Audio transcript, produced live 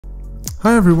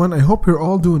Hi everyone, I hope you're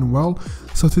all doing well.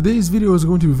 So today's video is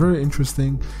going to be very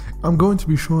interesting. I'm going to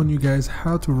be showing you guys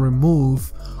how to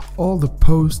remove all the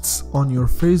posts on your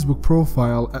Facebook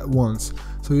profile at once.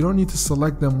 So you don't need to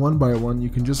select them one by one,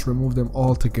 you can just remove them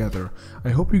all together. I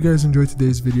hope you guys enjoyed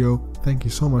today's video. Thank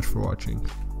you so much for watching.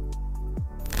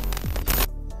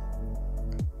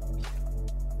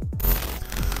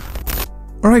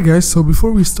 Alright guys, so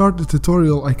before we start the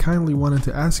tutorial, I kindly wanted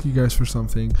to ask you guys for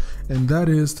something, and that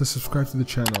is to subscribe to the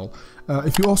channel.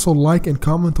 If you also like and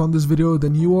comment on this video,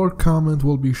 then your comment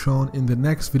will be shown in the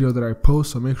next video that I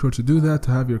post, so make sure to do that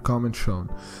to have your comment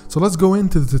shown. So let's go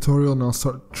into the tutorial and I'll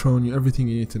start showing you everything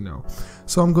you need to know.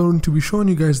 So I'm going to be showing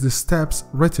you guys the steps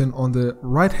written on the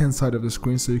right hand side of the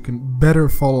screen so you can better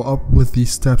follow up with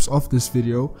these steps of this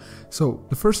video. So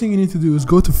the first thing you need to do is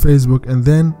go to Facebook and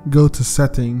then go to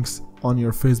settings on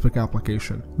your Facebook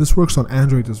application. This works on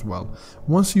Android as well.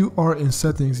 Once you are in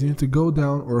settings, you need to go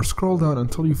down or scroll down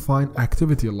until you find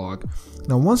activity log.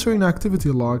 Now once you're in activity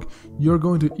log, you're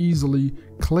going to easily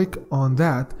click on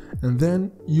that, and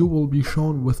then you will be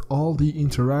shown with all the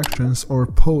interactions or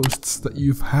posts that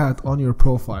you've had on your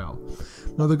profile.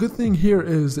 Now the good thing here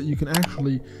is that you can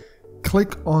actually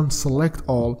click on select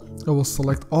all. It will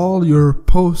select all your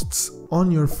posts on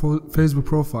your Facebook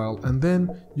profile, and then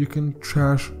you can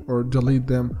trash or delete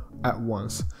them at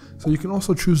once. So you can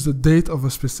also choose the date of a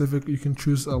specific, you can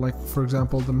choose like for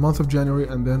example the month of January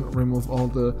and then remove all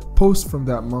the posts from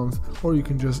that month, or you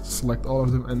can just select all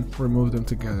of them and remove them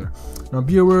together. Now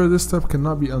be aware this step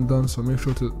cannot be undone, so make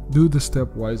sure to do this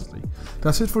step wisely.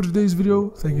 That's it for today's video.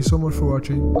 Thank you so much for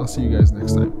watching. I'll see you guys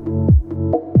next time.